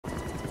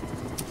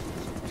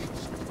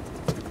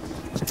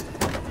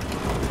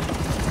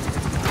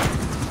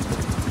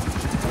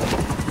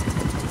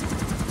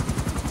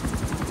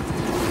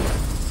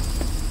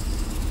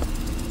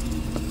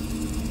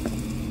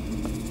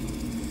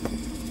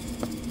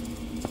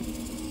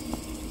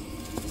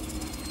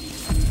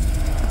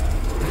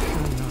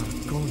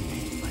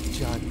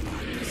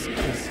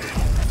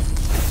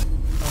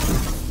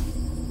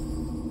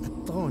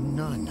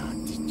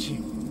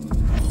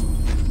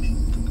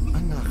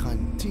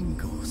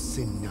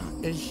sinna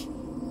ich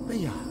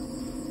bia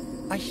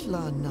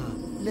ashla na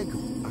lego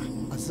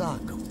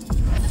azago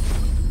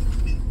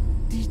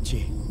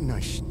DJ na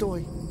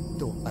shtoi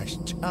do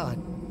ashchad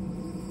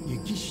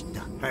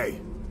yigishta. Hey.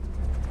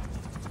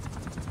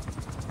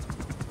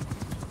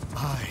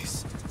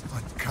 Eyes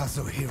on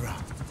Kazuhira.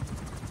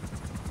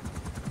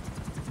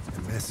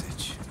 A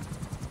message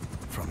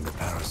from the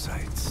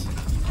parasites.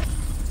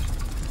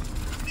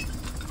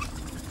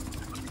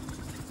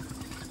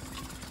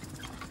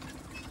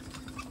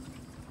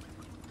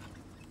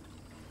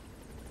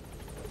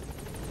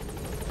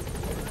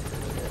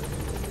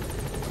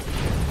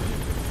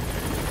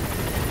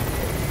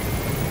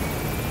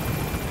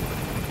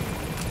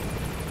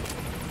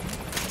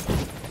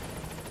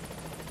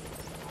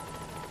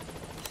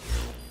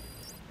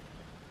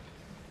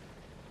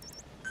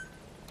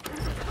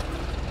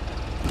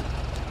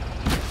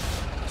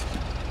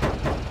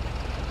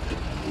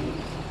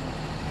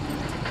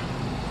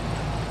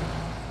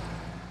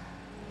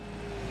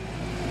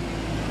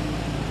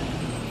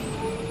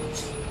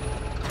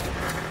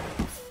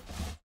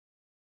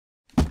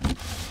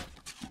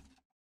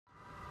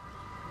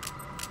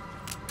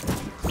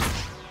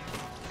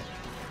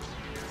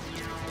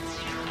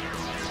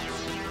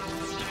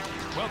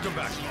 Welcome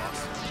back,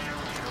 boss.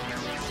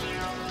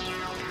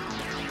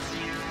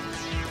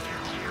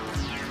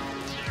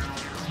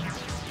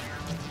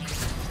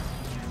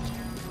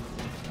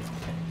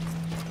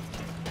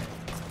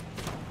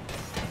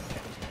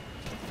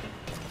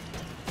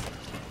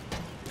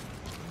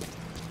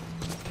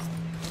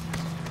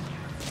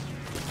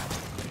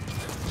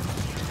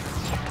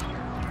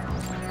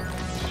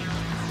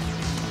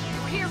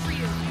 We're here for you.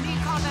 You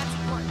need combat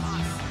support,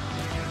 boss.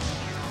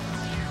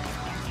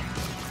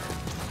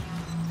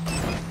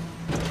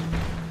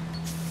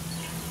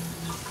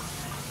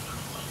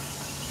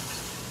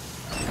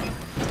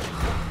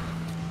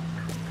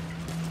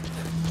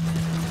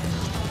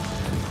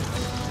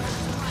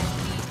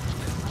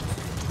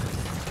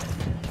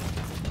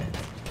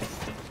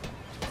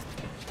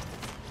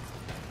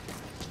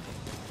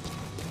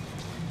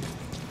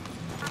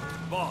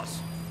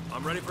 Boss,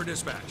 I'm ready for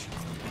dispatch.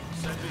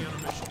 Send me on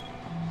a mission.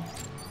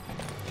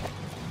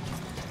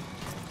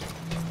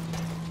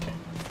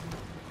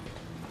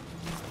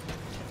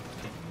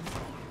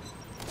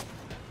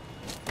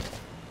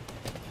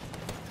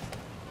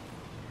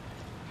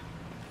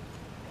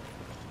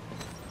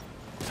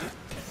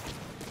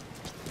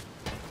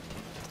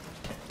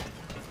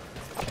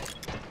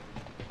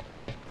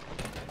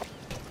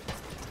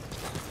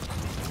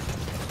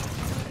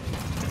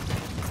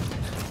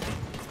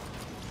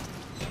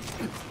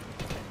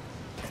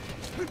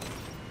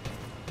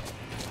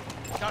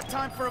 Got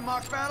time for a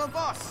mock battle,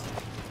 boss?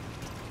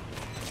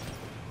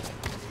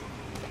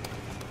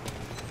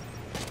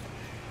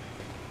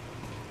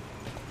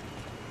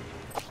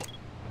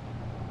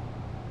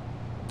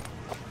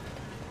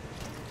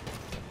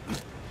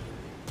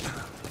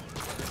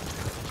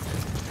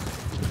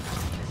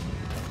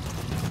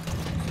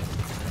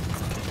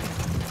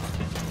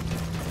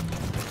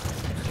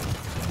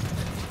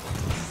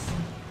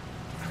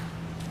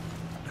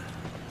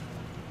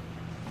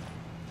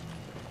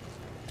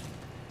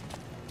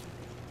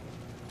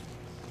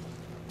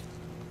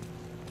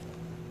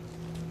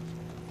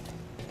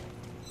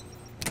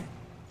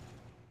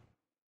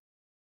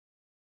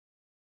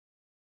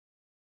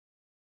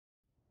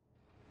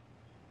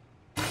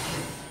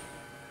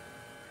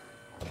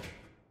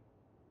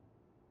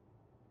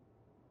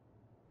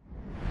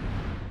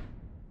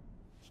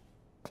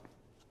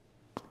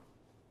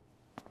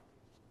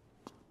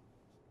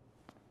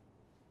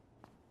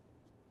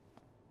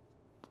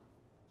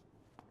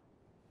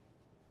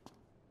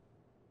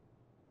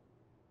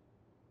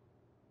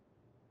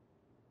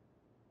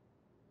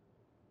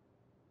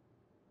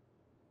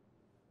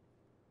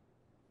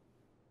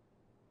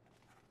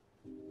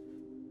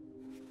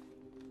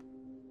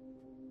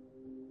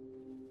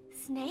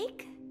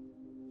 Snake?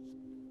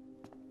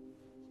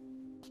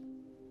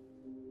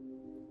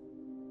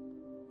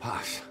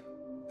 Posh,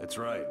 That's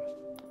right.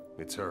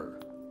 It's her.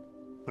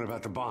 what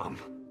about the bomb?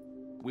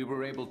 We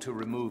were able to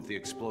remove the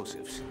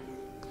explosives.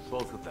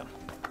 Both of them.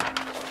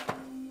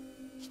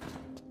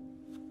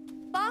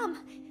 Bomb!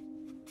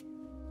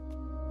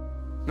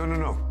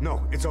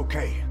 No, it's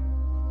okay.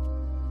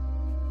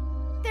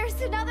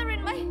 There's another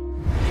in my...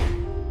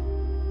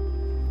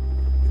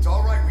 It's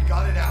all right, we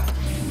got it out.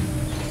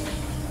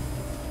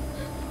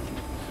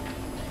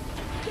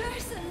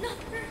 There's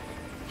another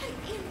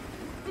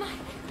in my...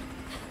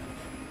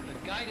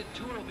 The guided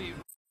tour will be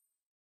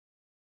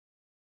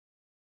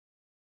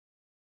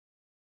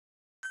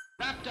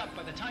wrapped up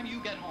by the time you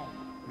get home.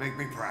 Make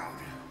me proud.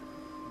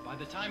 By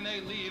the time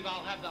they leave,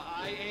 I'll have the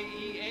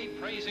IAEA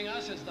praising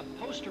us as the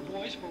poster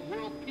boys for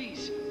world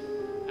peace.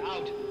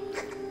 Out.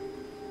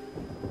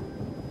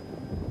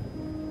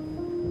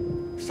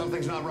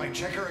 Something's not right.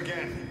 Check her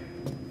again.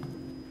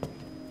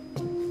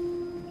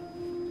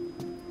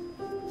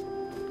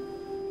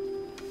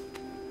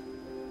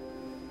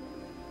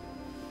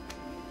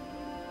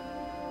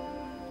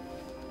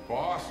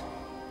 Boss?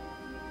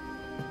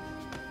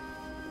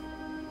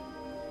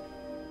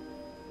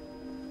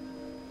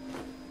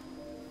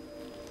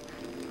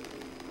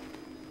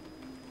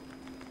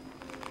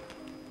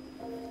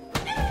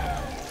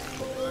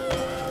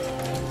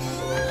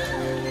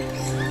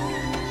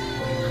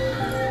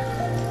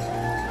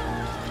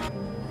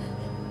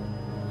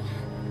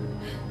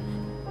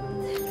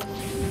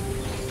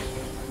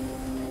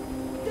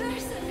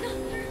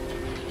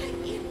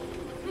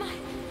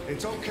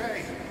 It's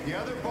okay. The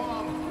other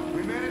bomb,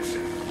 we managed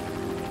it.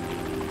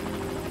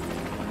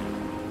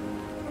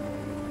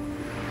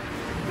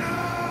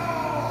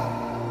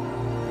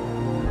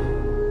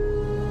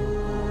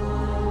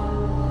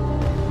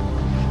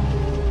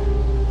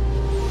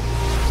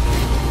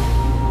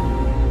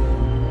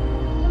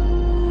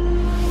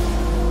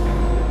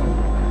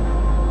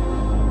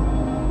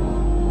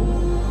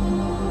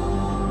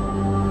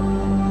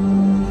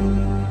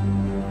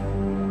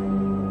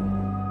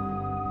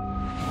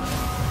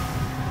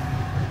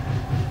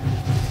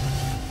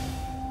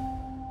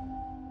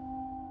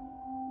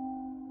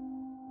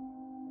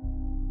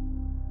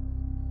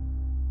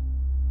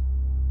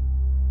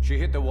 She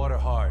hit the water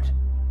hard,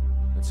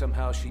 and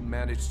somehow she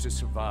managed to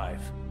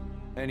survive.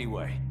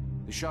 Anyway,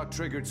 the shock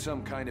triggered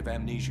some kind of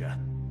amnesia.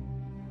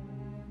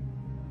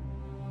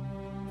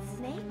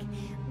 Snake?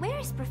 Where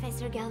is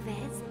Professor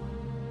Galvez?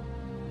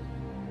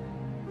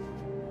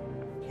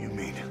 You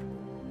mean?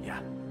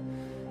 Yeah,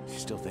 she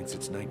still thinks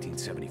it's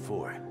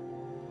 1974.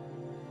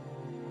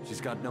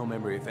 She's got no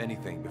memory of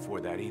anything before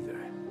that either.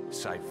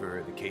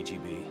 Cypher, the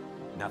KGB,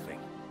 nothing.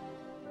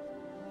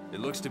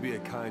 It looks to be a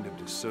kind of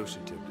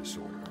dissociative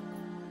disorder.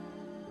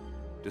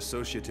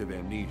 Dissociative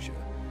amnesia,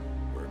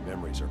 where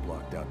memories are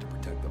blocked out to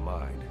protect the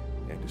mind,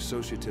 and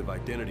dissociative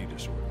identity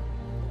disorder,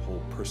 the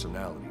whole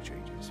personality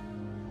changes.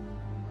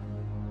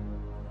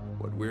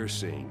 What we're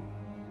seeing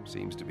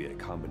seems to be a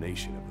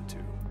combination of the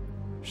two.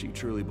 She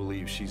truly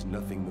believes she's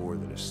nothing more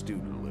than a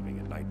student living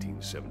in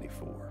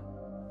 1974.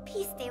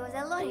 Peace Day was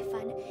a lot of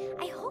fun.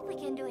 I hope we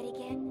can do it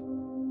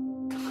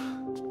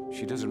again.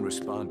 She doesn't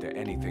respond to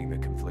anything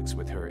that conflicts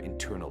with her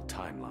internal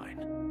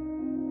timeline.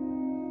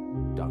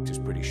 Doctor's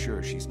pretty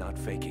sure she's not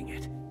faking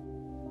it.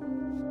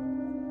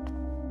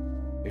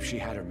 If she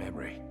had her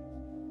memory,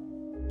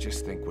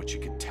 just think what she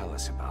could tell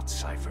us about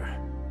Cypher.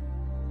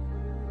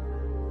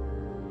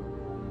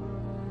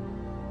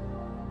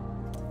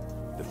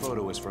 The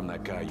photo is from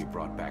that guy you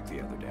brought back the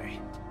other day.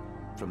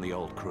 From the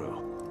old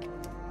crew.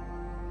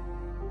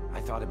 I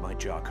thought it might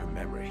jog her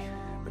memory,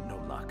 but no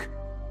luck.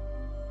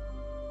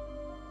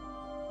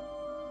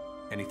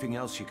 Anything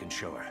else you can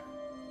show her?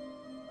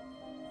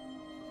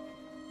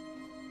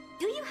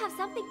 Do you have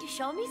something to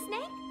show me,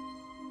 Snake?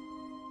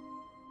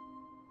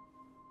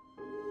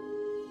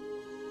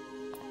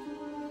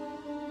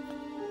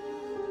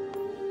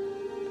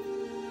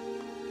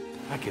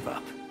 I give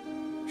up.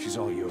 She's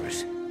all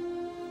yours.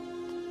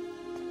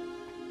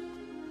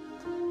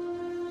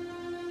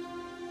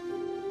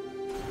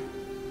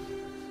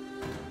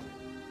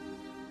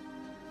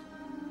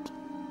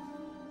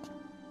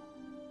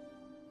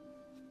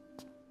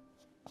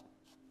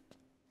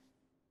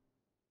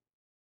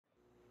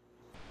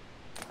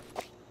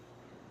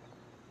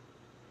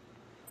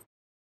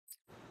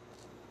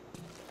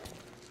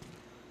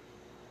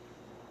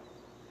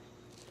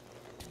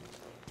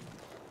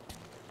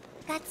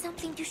 Got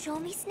something to show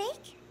me,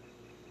 Snake?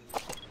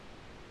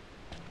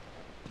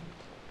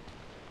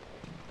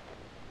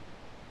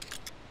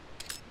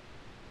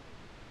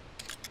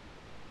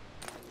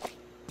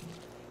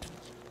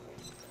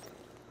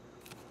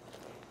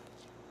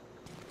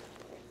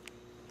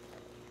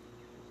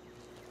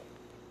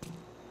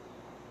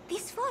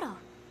 This photo.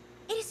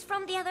 It is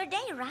from the other day,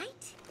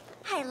 right?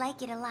 I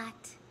like it a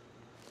lot.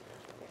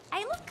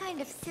 I look kind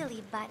of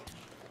silly, but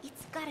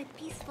it's got a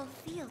peaceful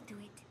feel to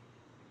it.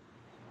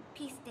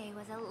 Peace Day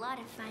was a lot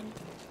of fun.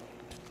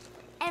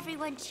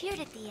 Everyone cheered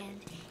at the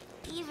end,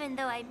 even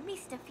though I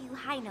missed a few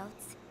high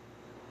notes.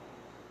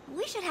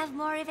 We should have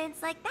more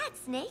events like that,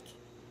 Snake.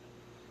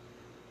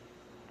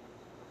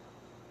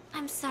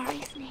 I'm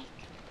sorry,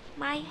 Snake.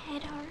 My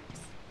head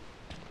hurts.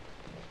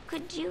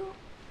 Could you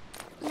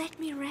let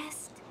me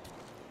rest?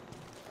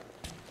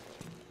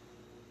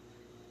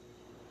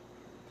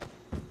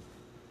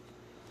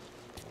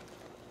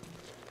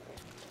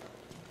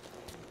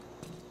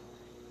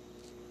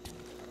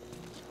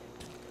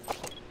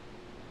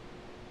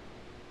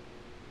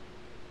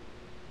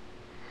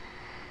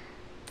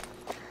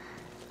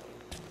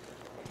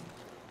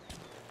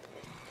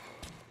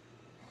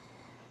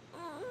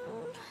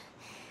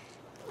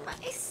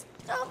 My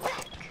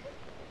stomach.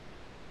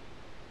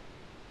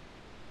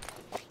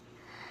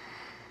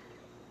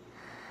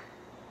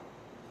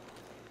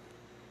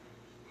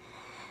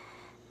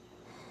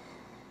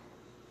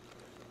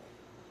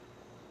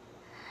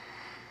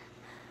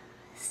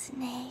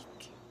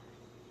 Snake.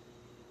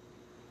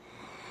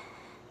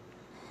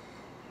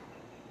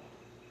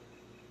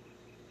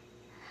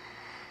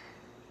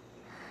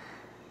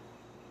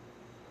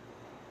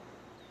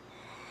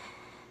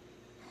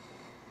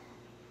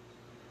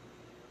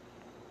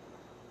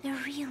 The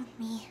real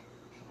me.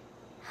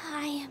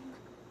 I am...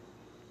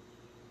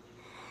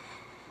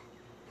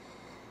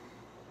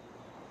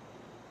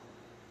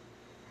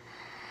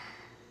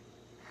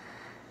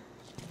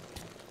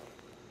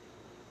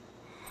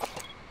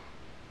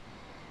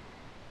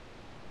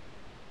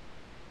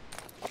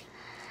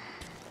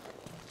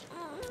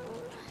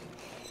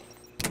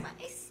 My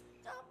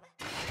stomach.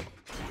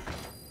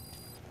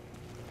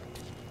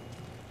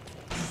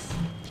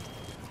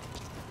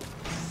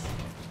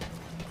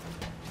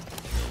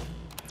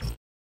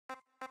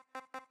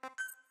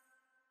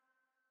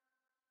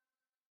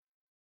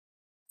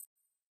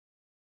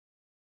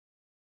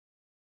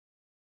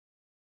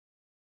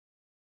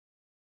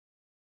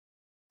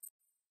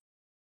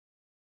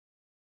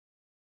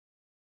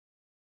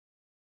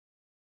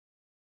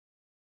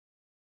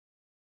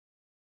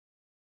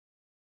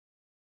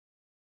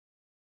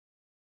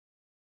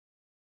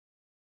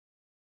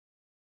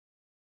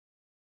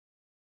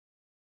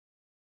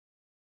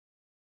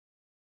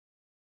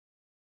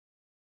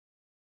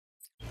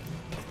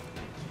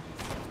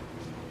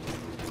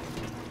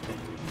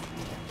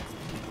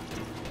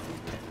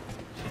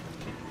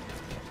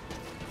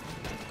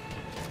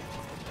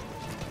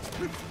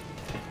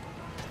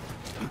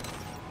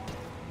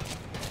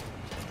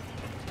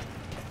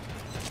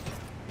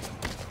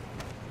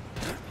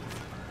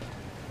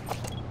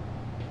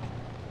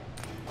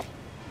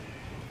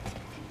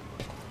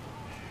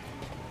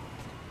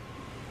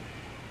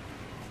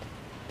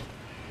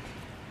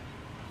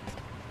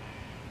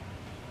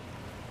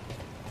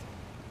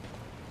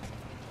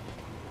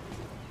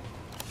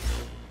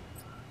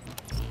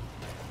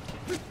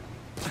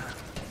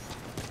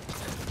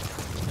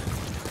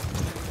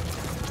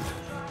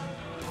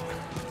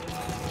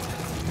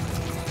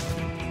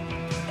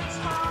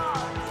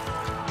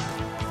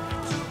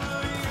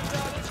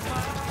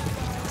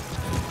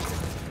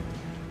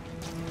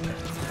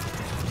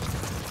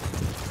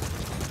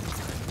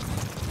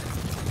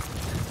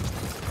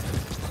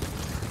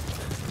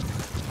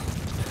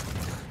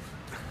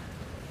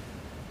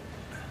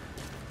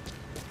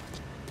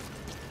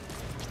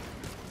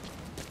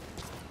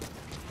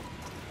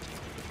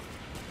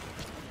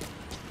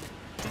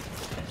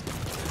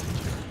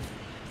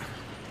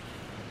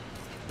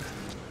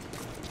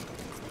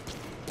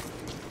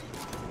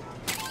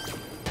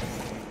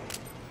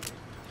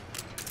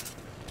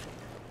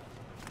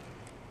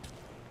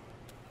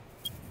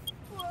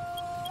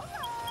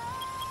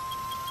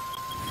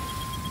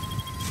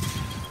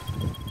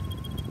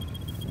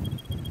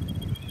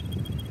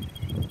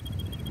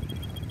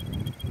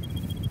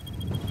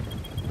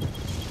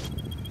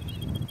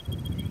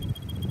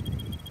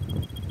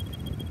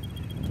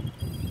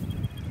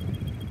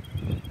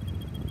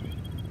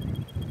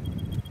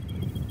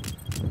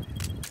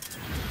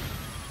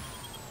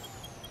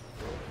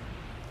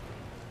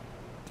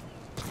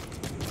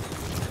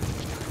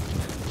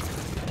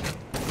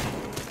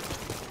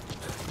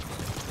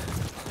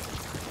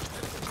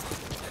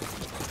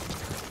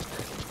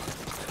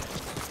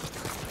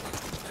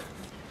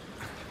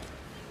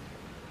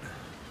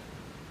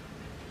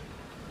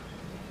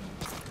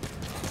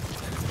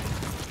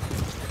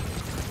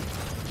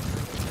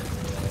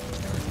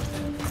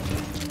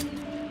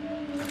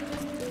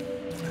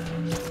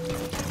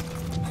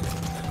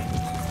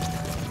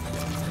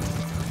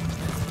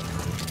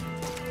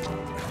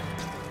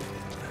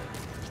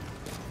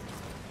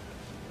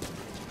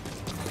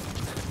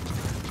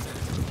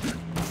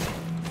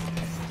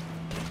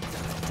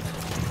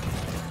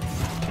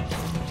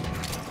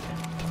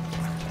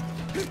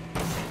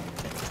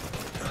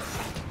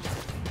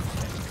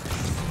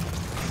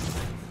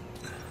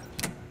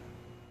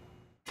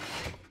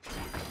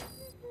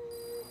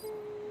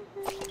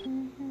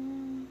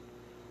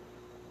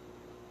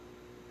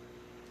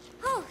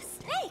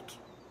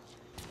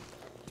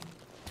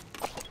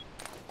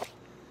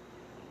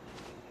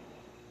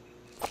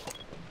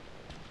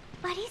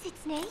 What is it,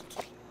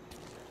 Snake?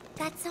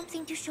 Got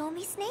something to show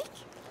me, Snake?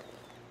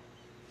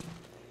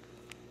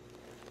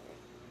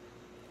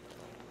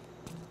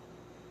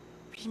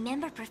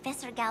 Remember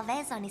Professor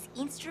Galvez on his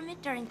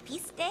instrument during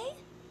Peace Day?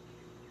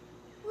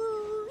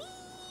 Woo-wee-oo.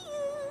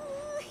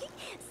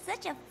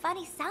 Such a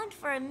funny sound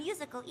for a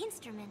musical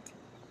instrument.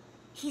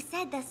 He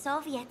said the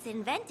Soviets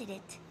invented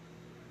it.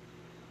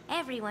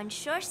 Everyone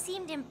sure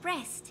seemed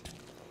impressed.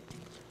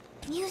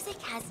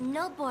 Music has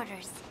no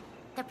borders.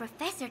 The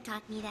professor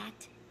taught me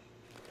that.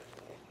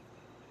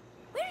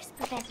 Where's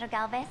Professor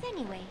Galvez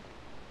anyway?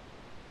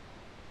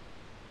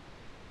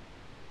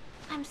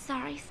 I'm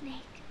sorry, Snake.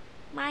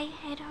 My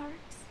head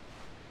hurts.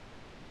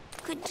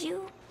 Could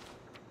you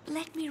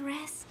let me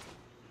rest?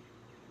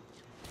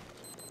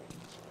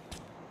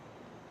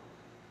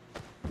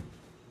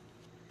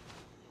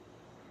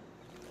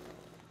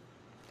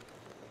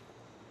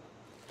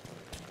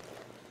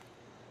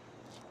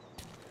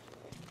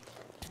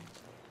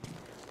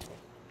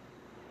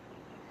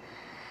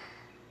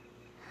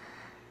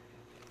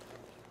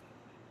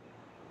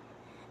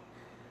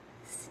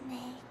 Snake.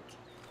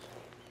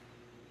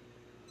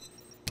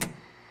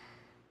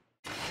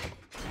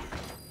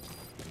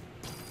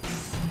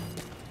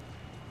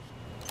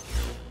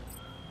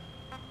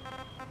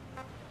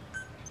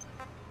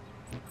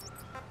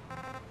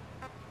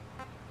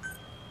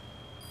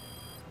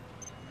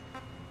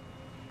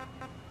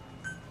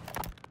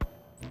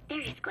 There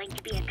is going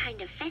to be a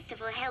kind of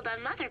festival held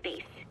on Mother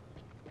Base.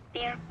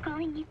 They are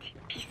calling it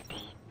Peace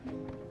Day.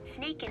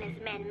 Snake and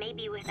his men may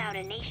be without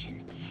a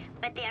nation,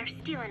 but they are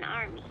still an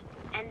army,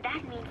 and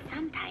that means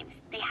sometimes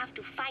they have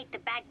to fight the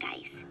bad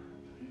guys.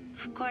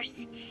 Of course,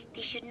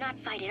 they should not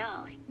fight at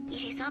all.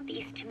 It is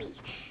obvious to me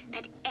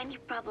that any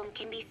problem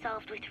can be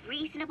solved with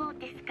reasonable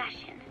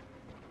discussion.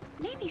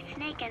 Maybe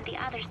Snake and the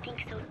others think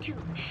so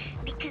too,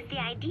 because the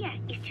idea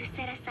is to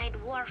set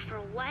aside war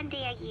for one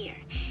day a year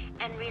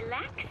and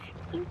relax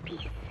in peace.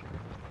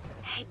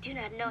 I do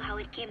not know how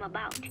it came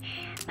about,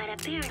 but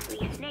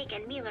apparently Snake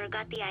and Miller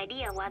got the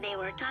idea while they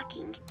were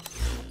talking,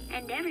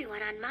 and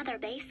everyone on Mother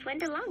Base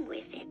went along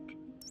with it.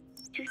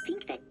 To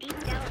think that deep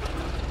down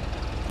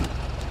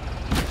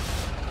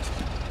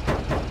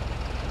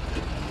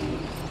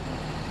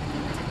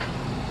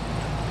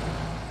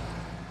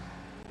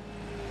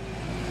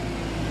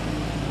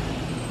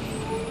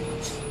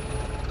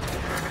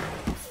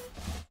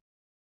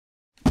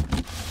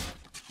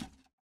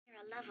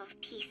a love of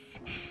peace.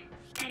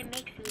 That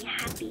makes me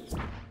happy.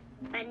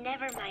 But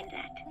never mind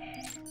that.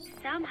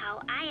 Somehow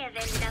I have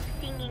ended up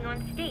singing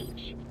on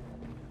stage.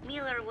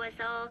 Miller was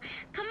all,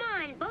 "Come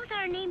on, both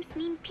our names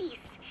mean peace.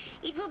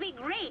 It will be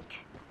great."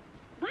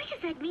 Why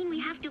does that mean we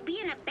have to be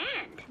in a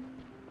band?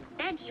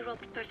 Then he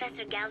roped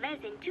Professor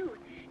Galvez in too,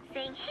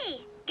 saying,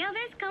 "Hey,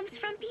 Galvez comes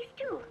from peace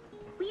too.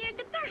 We are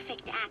the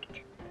perfect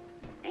act."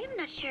 I'm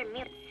not sure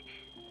Miller's.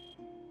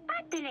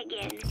 But then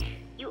again,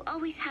 you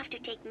always have to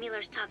take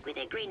Miller's talk with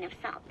a grain of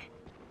salt.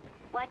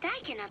 What I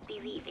cannot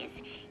believe is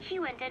he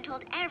went and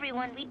told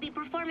everyone we'd be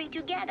performing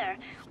together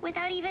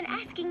without even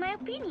asking my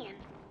opinion.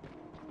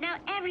 Now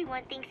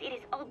everyone thinks it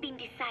has all been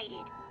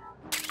decided.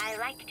 I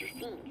like to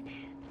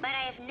sing, but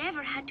I have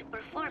never had to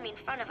perform in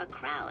front of a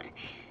crowd.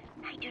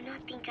 I do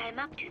not think I'm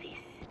up to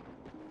this.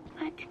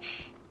 But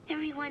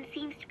everyone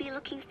seems to be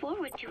looking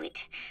forward to it.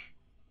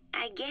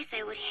 I guess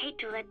I would hate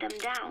to let them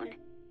down.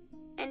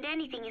 And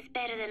anything is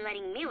better than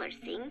letting Miller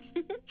sing.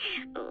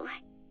 Oh,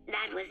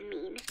 that was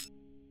mean.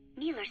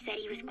 Miller said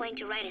he was going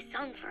to write a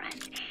song for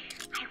us.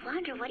 I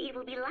wonder what it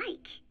will be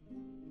like.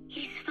 It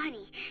is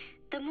funny.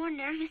 The more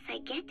nervous I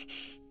get,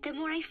 the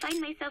more I find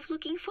myself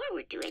looking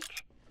forward to it.